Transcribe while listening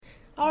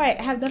Alright,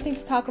 I have nothing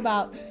to talk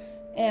about,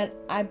 and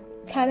I'm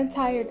kind of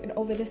tired and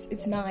over this.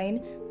 It's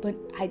 9, but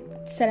I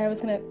said I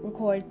was gonna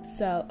record,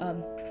 so,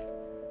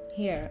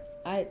 here.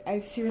 I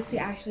seriously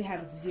actually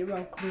have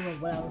zero clue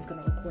of what I was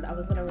gonna record. I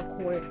was gonna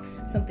record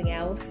something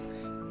else,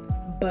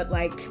 but,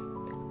 like,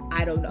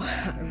 I don't know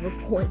how to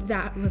record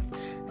that with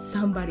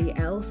somebody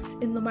else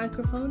in the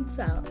microphone,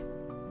 so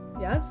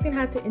y'all just gonna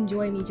have to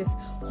enjoy me just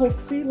whole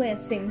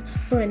freelancing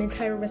for an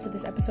entire rest of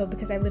this episode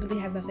because I literally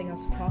have nothing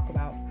else to talk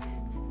about.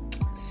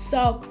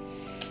 So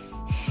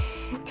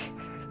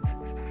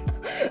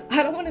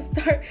I don't want to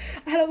start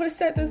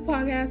this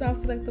podcast off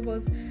with like the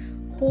most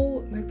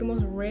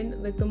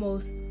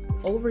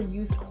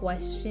overused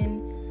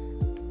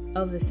question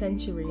of the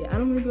century. I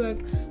don't want to be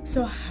like,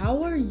 so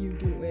how are you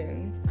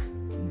doing?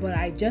 But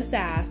I just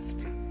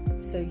asked.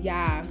 So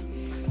yeah.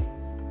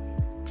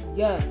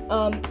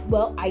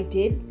 Well, I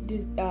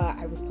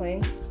was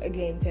playing a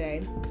game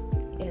today,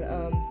 and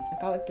I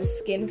got like this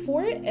skin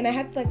for it, and I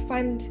had to like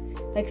find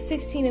like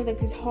 16 of like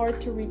these hard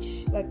to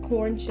reach like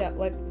conch shells,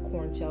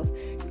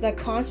 like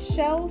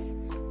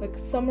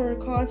summer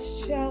conch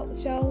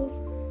shells.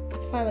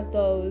 Let's find like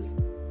those,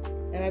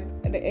 and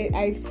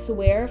I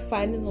swear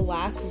finding the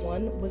last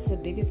one was the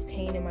biggest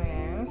pain in my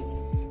ass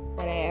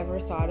that I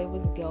ever thought it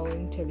was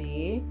going to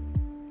be.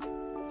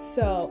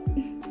 So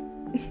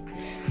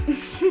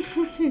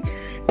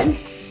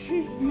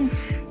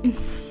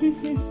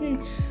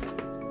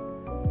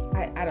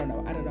I don't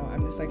know.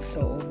 I'm just like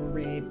so over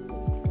it.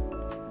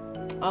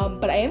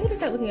 But I am gonna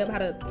start looking up how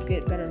to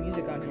get better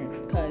music on here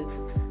because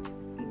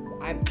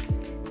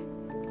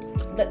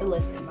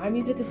listen, my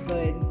music is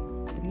good.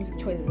 The music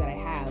choices that I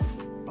have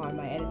on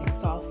my editing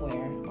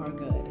software are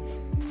good.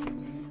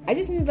 I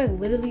just need like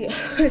literally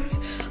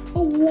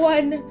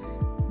one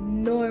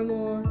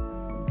normal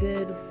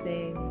good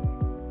thing.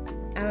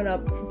 I don't know,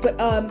 but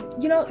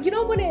you know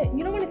when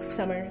it's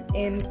summer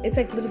and it's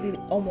like literally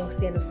almost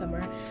the end of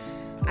summer.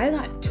 I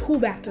got 2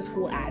 back to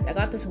school ads. I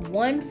got this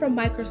one from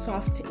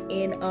Microsoft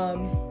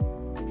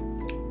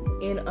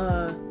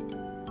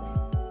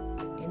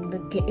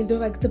they're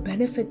like the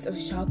benefits of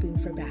shopping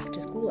for back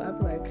to school. I'm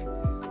like,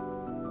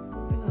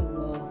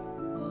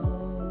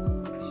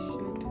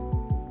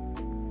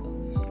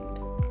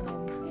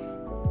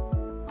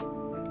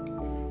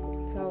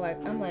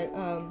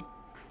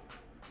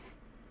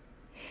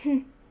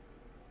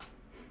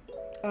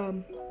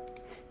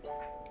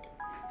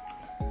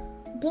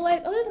 but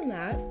like other than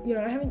that,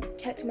 I haven't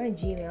checked my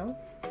Gmail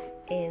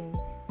in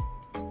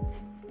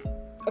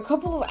a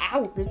couple of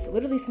hours,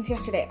 literally since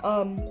yesterday.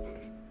 But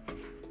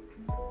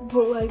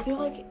like they're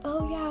like,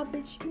 oh yeah,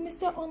 bitch, you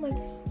missed out on like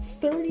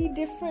 30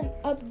 different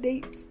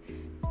updates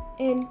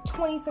and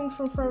 20 things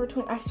from Forever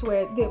 20. I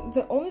swear,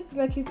 the only thing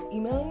that keeps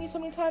emailing me so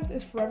many times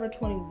is Forever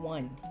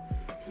 21.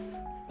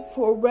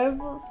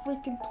 Forever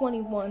freaking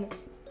 21.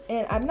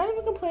 And I'm not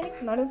even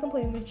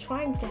complaining. They're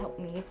trying to help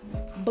me.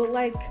 But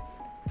like,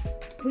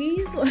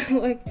 please,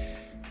 like,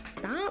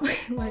 stop.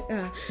 Like,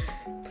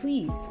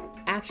 please,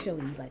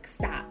 actually, like,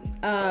 stop.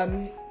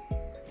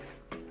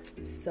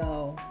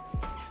 So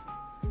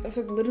that's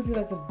like literally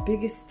like the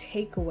biggest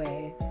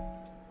takeaway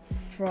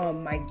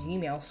from my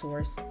Gmail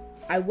source.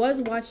 I was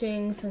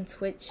watching some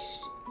Twitch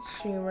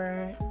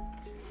streamer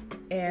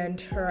and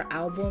her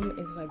album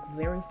is like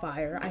very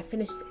fire. I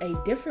finished a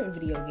different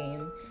video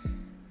game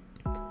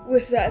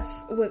with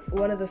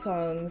one of the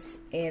songs,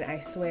 and I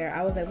swear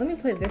I was like, let me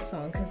play this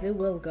song because it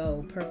will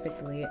go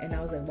perfectly. And I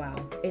was like, wow,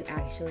 it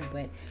actually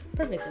went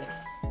perfectly.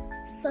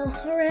 So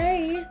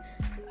hooray,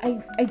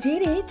 I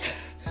did it.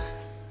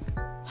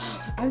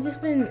 I've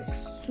just been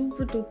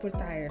super duper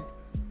tired.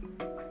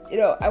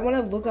 I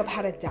want to look up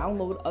how to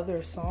download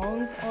other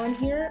songs on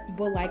here,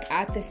 but like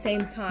at the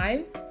same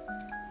time,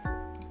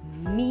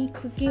 me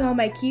clicking on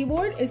my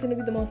keyboard is going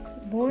to be the most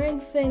boring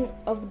thing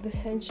of the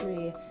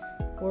century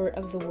or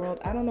of the world.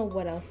 I don't know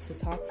what else to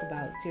talk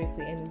about,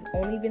 seriously. And we've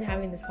only been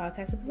having this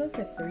podcast episode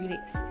for 3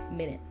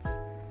 minutes.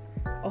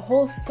 A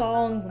whole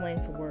song's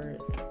length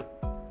worth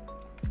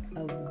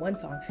of one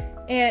song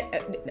and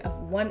of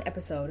one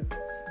episode.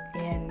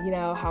 And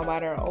how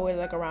mine are always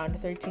like around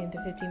 13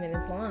 to 15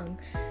 minutes long.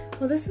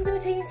 Well, this is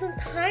gonna take me some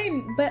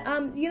time, but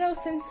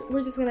since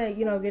we're just gonna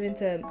get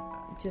into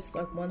just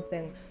like one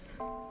thing,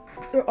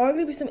 there are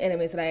gonna be some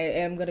animes that I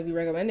am gonna be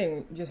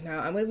recommending just now.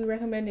 I'm gonna be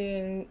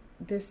recommending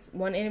this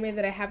one anime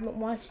that I haven't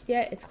watched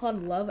yet. It's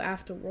called Love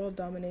After World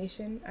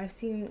Domination. I've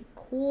seen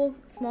cool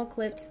small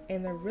clips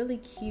and they're really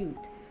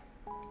cute,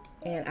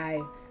 and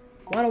I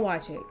want to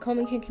watch it.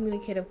 Komi Can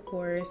Communicate, of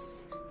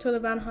course. Totally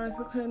Bound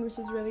Hanako-kun, which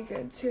is really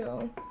good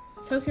too.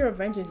 Tokyo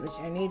Revengers, which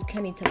I need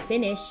Kenny to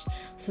finish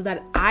so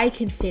that I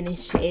can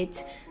finish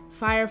it.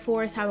 Fire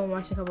Force, haven't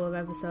watched a couple of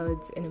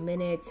episodes in a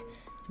minute.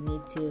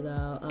 Need to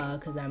though,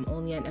 because I'm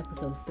only on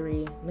episode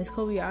 3. Miss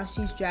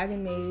Kobayashi's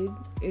Dragon Maid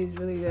is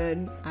really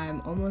good.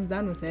 I'm almost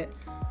done with it.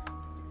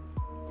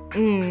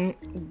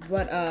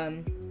 But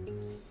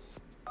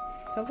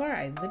so far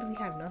I literally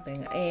have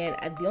nothing. And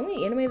the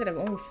only anime that I've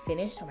only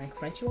finished on my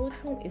Crunchyroll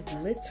account is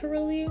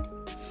literally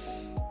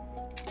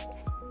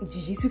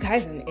Jujutsu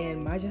Kaisen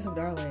and My Jessup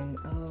Darling.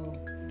 Oh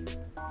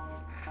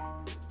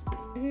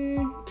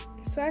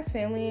Spy X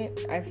Family,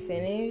 I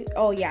finished.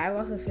 Oh yeah, I've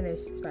also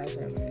finished Spy X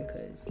Family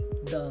because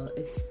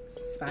it's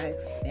Spy X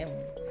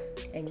Family,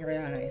 and you're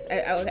not nice.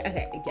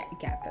 Okay,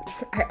 yeah.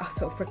 I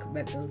also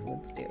recommend those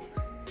ones too.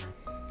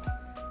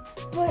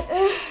 But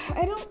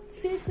I don't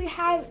seriously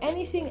have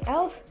anything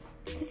else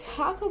to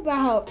talk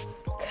about.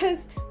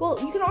 Cause, well,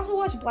 you can also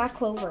watch Black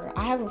Clover.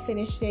 I haven't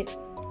finished it.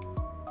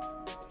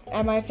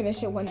 I might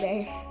finish it one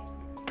day.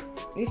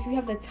 If you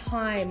have the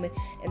time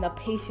and the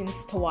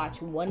patience to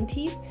watch One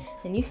Piece,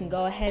 then you can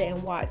go ahead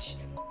and watch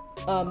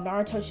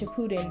Naruto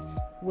Shippuden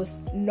with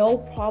no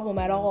problem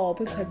at all,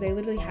 because they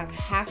literally have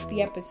half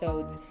the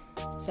episodes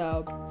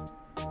of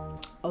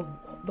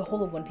the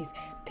whole of One Piece.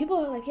 People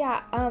are like,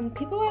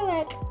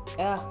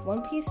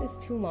 One Piece is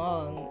too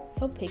long,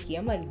 so picky.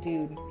 I'm like,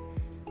 dude,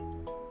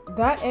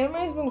 that anime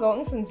has been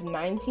going since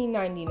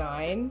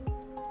 1999.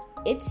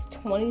 It's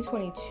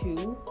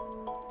 2022.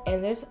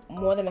 And there's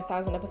more than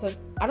 1,000 episodes.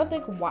 I don't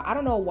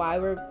know why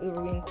we're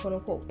being quote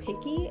unquote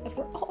picky if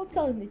we're all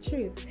telling the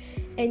truth.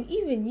 And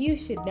even you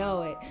should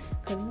know it.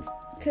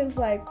 Cause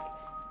like,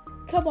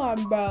 come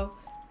on, bro.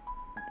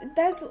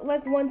 That's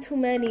like one too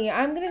many.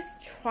 I'm gonna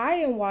try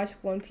and watch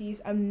One Piece.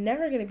 I'm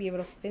never gonna be able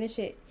to finish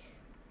it.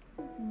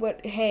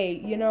 But hey,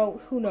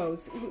 who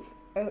knows?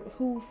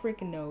 Who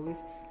freaking knows?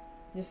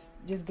 Just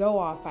go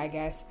off, I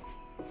guess.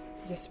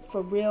 Just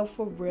for real,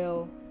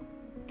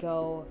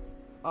 go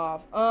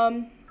off.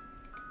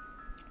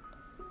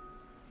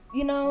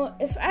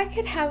 If I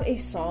could have a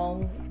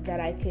song that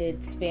I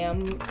could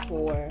spam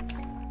for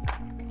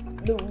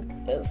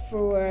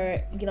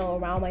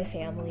around my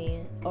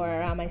family or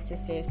around my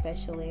sister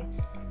especially,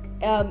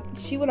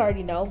 she would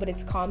already know, but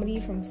it's Comedy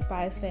from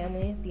Spy X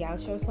Family, the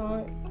outro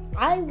song.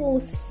 I will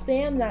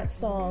spam that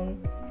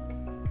song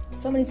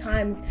so many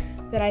times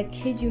that I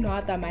kid you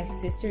not that my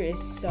sister is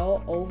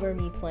so over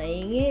me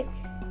playing it,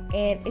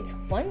 and it's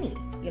funny.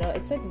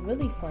 It's like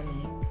really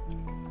funny.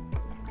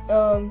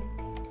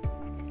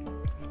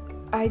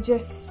 I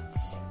just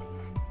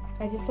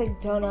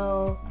like don't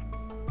know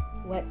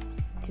what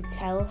to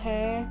tell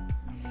her.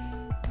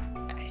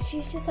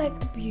 She's like,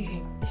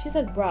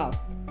 bro,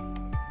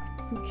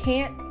 you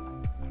can't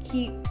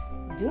keep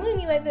doing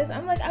me like this.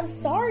 I'm like, I'm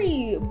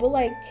sorry, but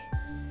like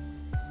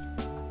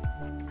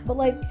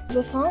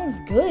the song's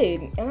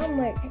good. And I'm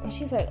like, and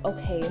she's like,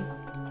 okay,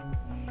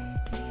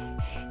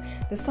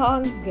 the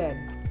song's good,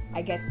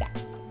 I get that,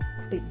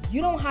 but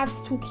you don't have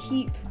to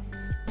keep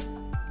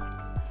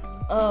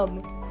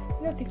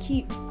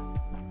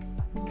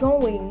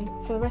going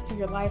for the rest of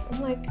your life.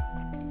 I'm like,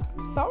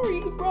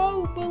 sorry,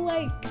 bro, but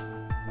like,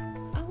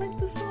 I like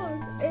the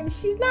song. And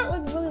she's not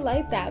like really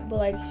like that, but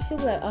like, she'll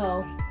be like,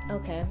 oh,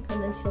 okay,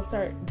 and then she'll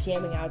start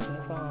jamming out to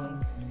the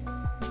song.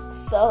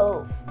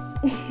 So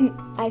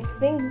I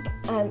think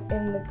I'm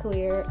in the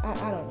clear.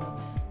 I don't know.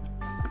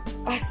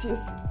 I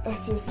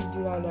seriously do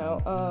not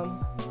know.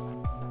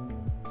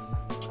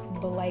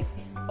 But like,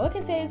 all I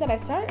can say is that I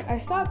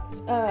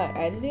stopped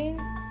editing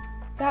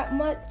that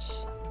much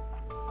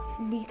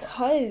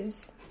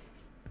because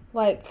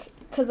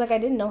I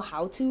didn't know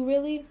how to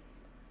really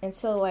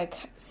until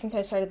like since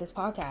I started this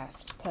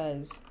podcast,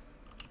 because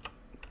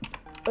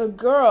a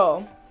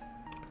girl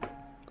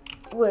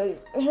was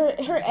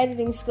her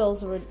editing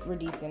skills were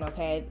decent.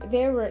 Okay,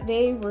 they were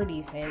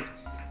decent.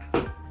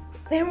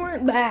 They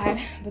weren't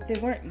bad, but they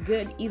weren't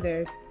good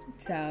either.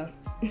 So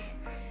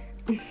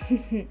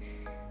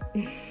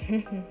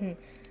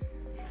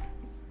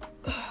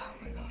oh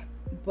my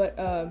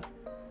god.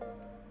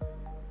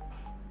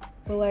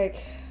 But like, I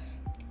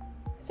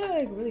can't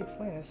like really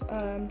explain this.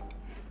 I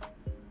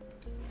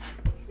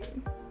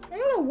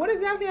don't know what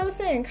exactly I was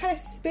saying. Kind of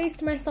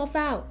spaced myself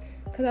out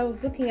because I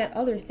was looking at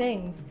other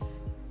things.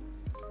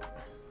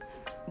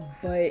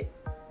 But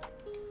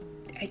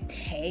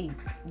hey,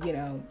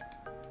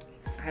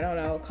 I don't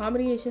know.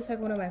 Comedy is just like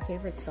one of my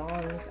favorite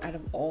songs out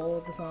of all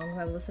of the songs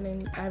I've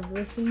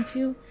listened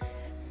to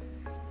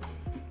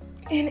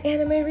in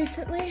anime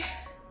recently.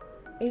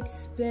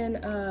 It's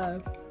been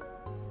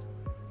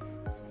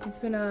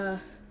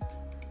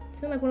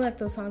like one of like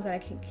those songs that I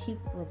can keep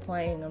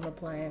replaying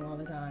all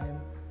the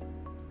time.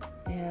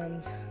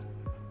 And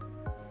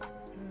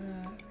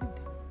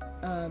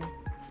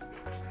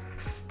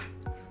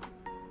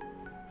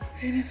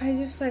and if I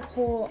just like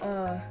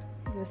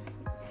this,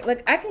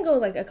 like I can go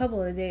like a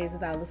couple of days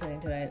without listening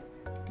to it,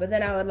 but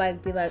then I would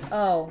like be like,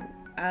 oh,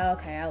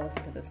 okay, I'll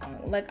listen to this song.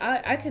 Like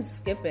I could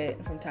skip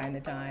it from time to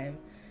time,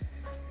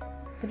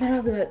 but then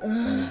I'll be like,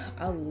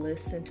 I'll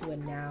listen to it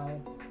now.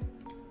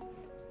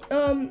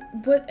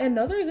 But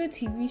another good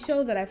TV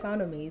show that I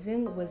found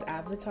amazing was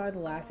Avatar: The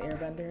Last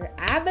Airbender,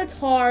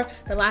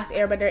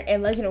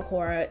 and Legend of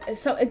Korra.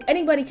 So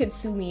anybody could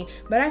sue me,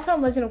 but I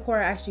found Legend of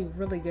Korra actually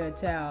really good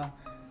too,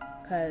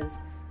 because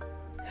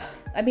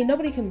I mean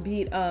nobody can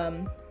beat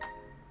Dear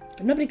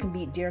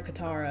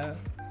Katara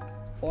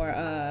or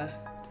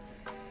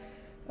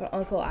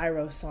Uncle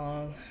Iroh's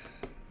song.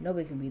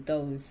 Nobody can beat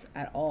those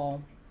at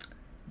all.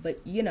 But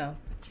I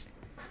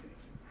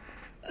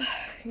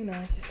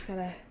just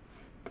gotta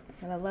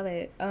love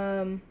it.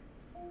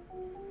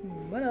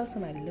 What else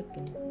am I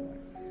looking for?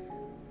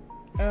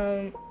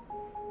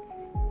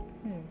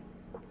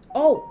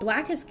 Oh,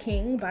 Black is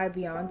King by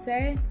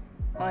Beyonce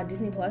on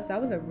Disney Plus.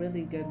 That was a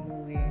really good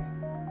movie.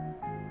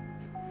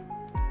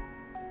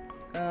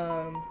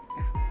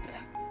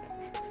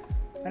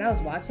 When I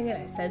was watching it,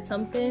 I said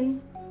something,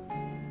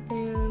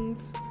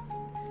 and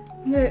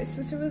the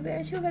sister was there,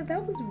 and she was like,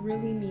 "That was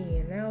really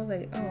mean." And I was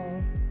like,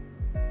 "Oh."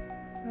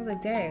 I was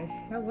like, "Dang,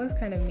 that was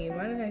kind of mean.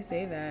 Why did I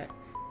say that?"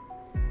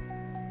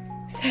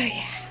 So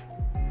yeah,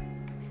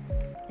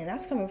 and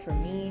that's coming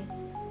from me,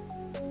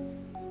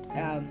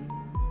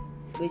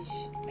 which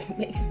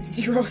makes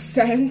zero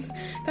sense.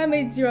 That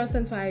made zero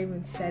sense why I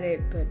even said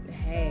it, but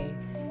hey,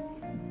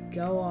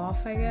 go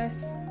off, I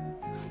guess.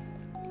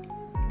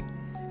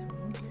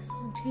 This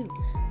song too,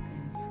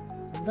 because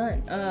I'm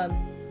done.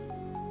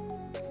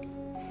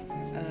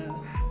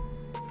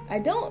 I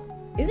don't.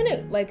 Isn't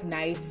it like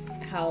nice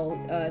how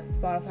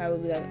Spotify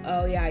would be like,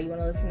 oh yeah, you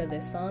want to listen to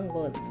this song?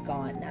 Well, it's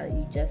gone now that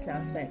you just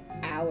now spent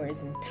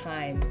hours and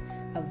time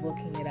of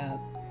looking it up.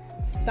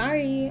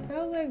 Sorry.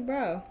 I was like,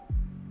 bro,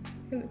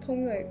 it told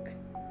me like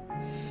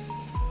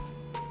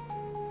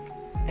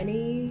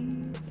any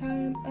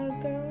time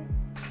ago.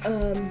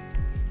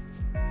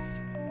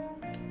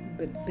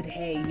 But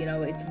hey, you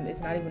know, it's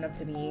not even up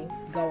to me.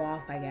 Go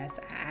off, I guess.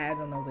 I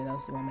don't know what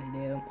else you want me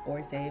to do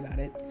or say about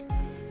it.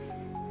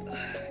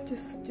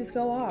 Just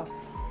go off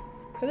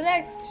for the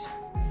next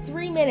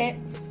 3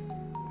 minutes.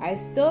 I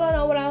still don't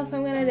know what else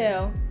I'm gonna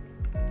do.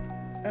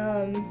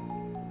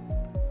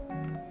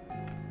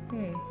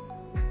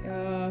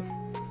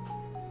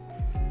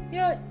 You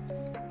know,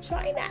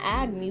 trying to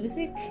add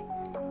music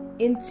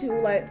into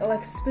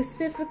like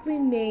specifically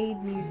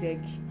made music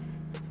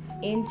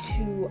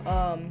into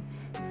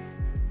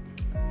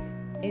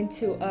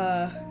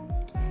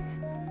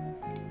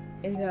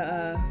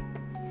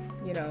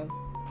you know,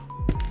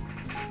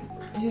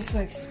 just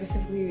like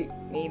specifically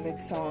made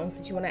like songs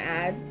that you want to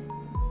add,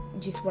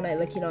 just want to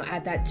like, you know,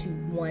 add that to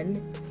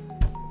one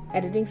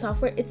editing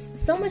software. It's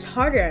so much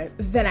harder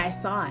than I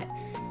thought.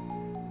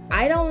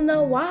 I don't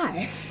know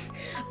why.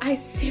 I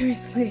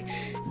seriously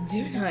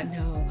do not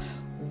know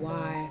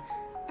why.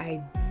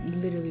 I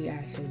literally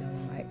actually don't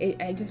know why.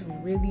 I just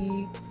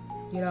really,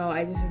 you know,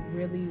 I just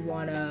really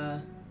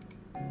wanna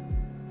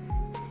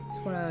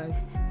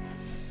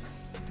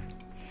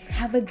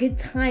have a good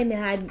time and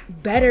add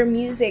better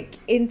music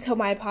into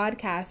my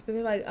podcast. But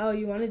they're like, oh,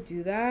 you want to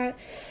do that?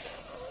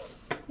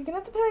 You're gonna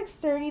have to pay like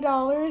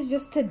 $30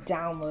 just to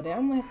download it.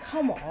 I'm like,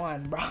 come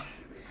on, bro.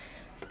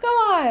 Come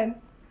on.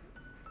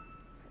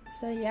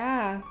 So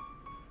yeah,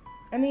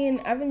 I mean,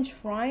 I've been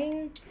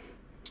trying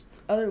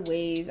other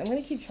ways. I'm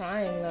gonna keep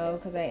trying though,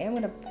 because I am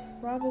gonna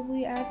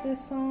probably add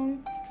this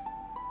song.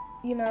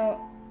 You know,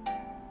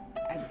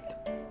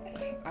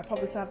 I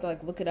probably still have to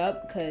like look it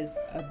up because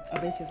a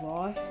bitch is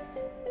lost.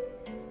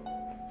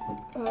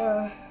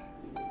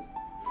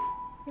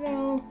 You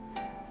know,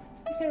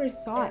 I just never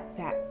thought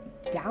that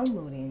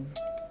downloading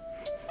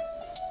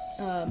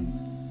a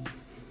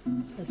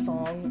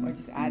song or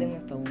just adding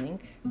like the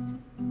link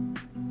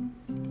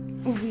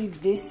would be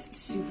this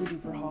super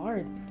duper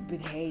hard. But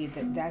hey,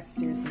 that's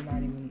seriously not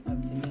even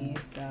up to me.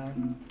 So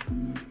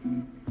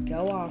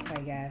go off,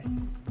 I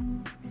guess.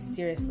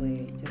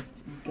 Seriously,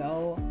 just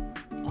go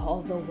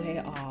all the way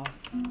off.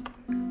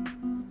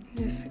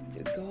 Just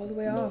go all the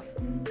way off.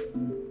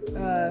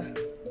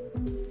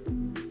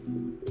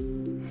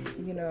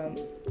 You know,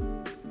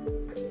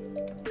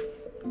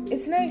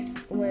 it's nice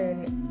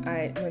when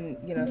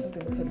you know,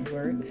 something could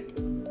work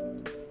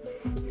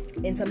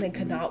and something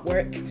could not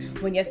work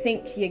when you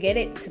think you get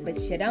it, but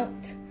you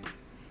don't.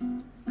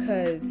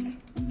 Cause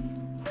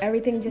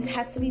everything just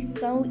has to be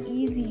so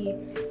easy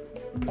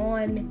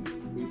on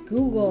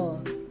Google.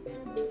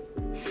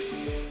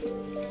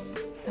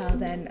 So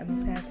then I'm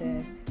just gonna have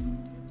to.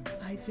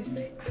 I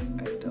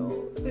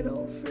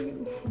don't feel.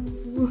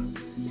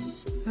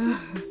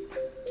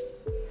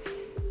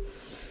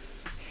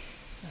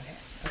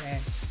 Okay.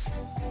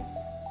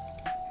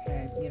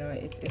 You know,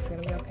 it's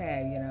gonna be okay.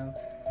 You know,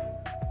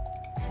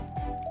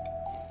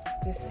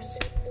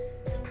 just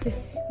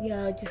you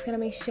know, just gonna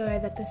make sure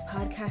that this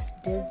podcast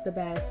does the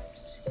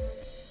best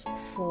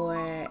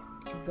for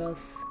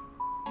both,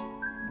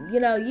 you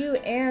know, you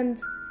and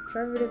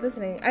for everybody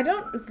listening. I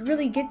don't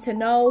really get to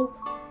know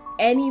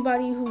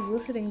anybody who's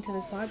listening to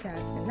this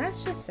podcast, and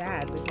that's just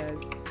sad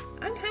because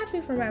I'm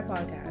happy for my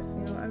podcast.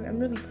 You know, I'm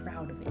really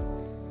proud of it.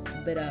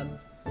 But I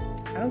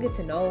don't get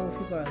to know if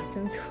people are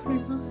listening to it or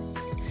not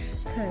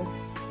because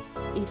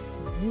it's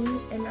me,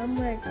 and I'm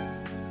like,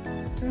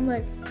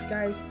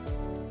 guys,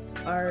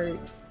 are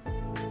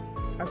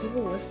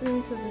people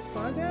listening to this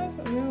podcast?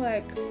 And they're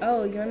like,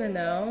 oh, you wanna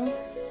know?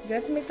 You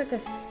have to make like a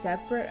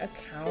separate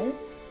account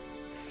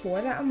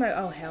for that. I'm like,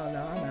 oh hell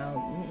no, I'm out.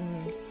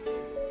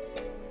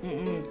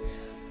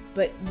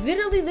 But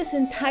literally this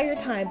entire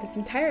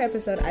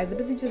episode, I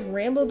literally just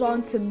rambled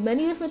on to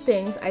many different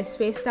things. I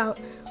spaced out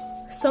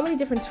so many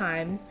different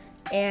times,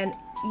 and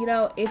you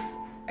know, if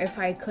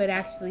I could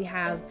actually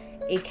have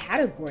a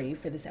category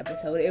for this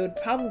episode, it would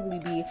probably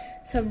be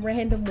some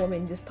random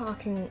woman just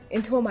talking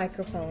into a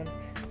microphone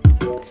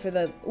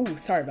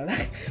sorry about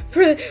that.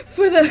 For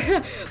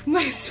the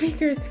my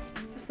speakers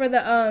for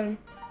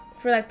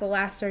like the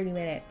last 30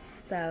 minutes.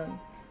 So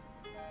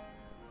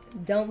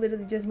don't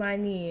literally just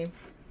mind me.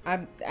 I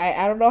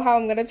don't know how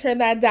I'm gonna turn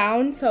that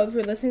down. So if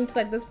you're listening to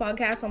like this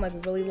podcast on like a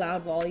really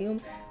loud volume,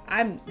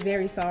 I'm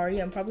very sorry.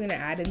 I'm probably gonna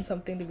add in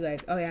something to be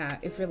like, oh yeah,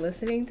 if you're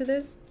listening to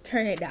this,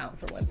 turn it down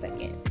for 1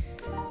 second.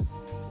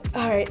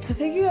 Alright, so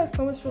thank you guys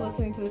so much for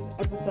listening to this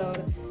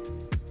episode.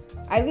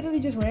 I literally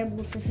just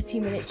rambled for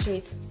 15 minutes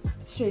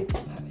straight.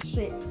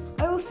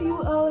 I will see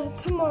you all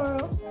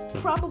tomorrow,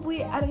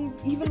 probably at an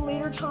even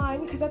later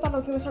time, because I thought I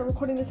was going to start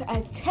recording this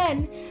at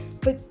 10,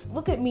 but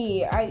look at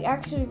me, I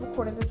actually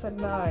recorded this at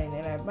 9,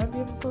 and I might be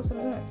able to post it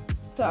at 9.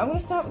 So I'm going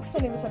to stop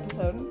extending this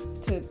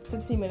episode to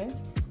 60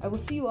 minutes. I will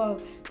see you all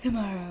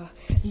tomorrow.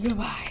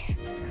 Goodbye.